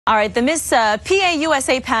All right, the Miss PA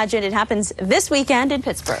USA pageant, it happens this weekend in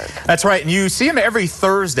Pittsburgh. That's right, and you see him every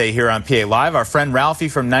Thursday here on PA Live. Our friend Ralphie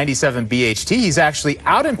from 97 BHT, he's actually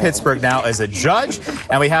out in Pittsburgh now as a judge,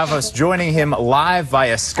 and we have us joining him live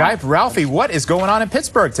via Skype. Ralphie, what is going on in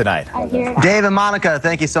Pittsburgh tonight? Dave and Monica,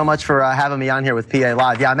 thank you so much for having me on here with PA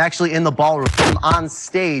Live. Yeah, I'm actually in the ballroom. I'm on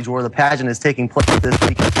stage where the pageant is taking place this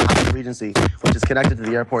weekend at Regency, which is connected to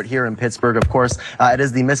the airport here in Pittsburgh. Of course, it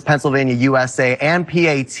is the Miss Pennsylvania USA and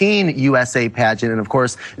PA Teen USA pageant, and of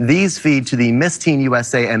course, these feed to the Miss Teen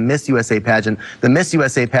USA and Miss USA pageant. The Miss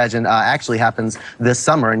USA pageant actually happens this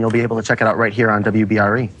summer, and you'll be able to check it out right here on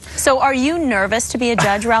WBRE. So are you nervous to be a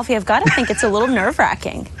judge, Ralphie? I've got to think it's a little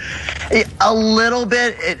nerve-wracking. A little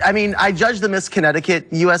bit. I mean, I judged the Miss Connecticut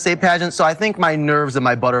USA pageant, so I think my nerves and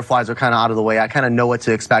my butterflies are kind of out of the way. I kind of know what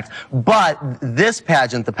to expect. But this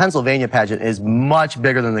pageant, the Pennsylvania pageant, is much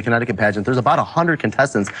bigger than the Connecticut pageant. There's about 100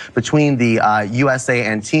 contestants between the USA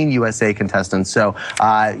and Teen USA contestants. So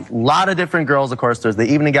a lot of different girls, of course. There's the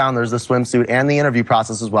evening gown, there's the swimsuit, and the interview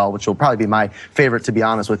process as well, which will probably be my favorite, to be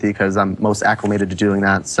honest with you, because I'm most acclimated to doing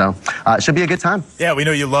that. So it should be a good time. Yeah, we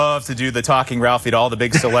know you love to do the talking Ralphie to all the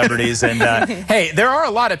big celebrities. And hey, there are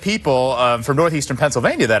a lot of people from northeastern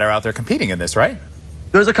Pennsylvania that are out there competing in this, right?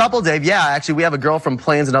 There's a couple, Dave. Yeah, actually, we have a girl from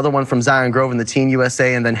Plains, another one from Zion Grove in the Teen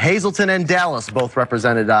USA, and then Hazleton and Dallas both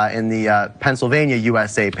represented in the Pennsylvania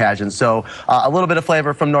USA pageant. So a little bit of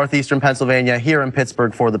flavor from northeastern Pennsylvania here in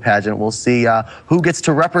Pittsburgh for the pageant. We'll see who gets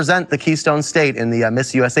to represent the Keystone State in the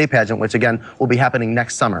Miss USA pageant, which, again, will be happening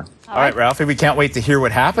next summer. All right, Ralphie, we can't wait to hear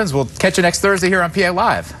what happens. We'll catch you next Thursday here on PA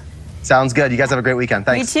Live. Sounds good. You guys have a great weekend.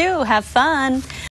 Thanks. You too. Have fun.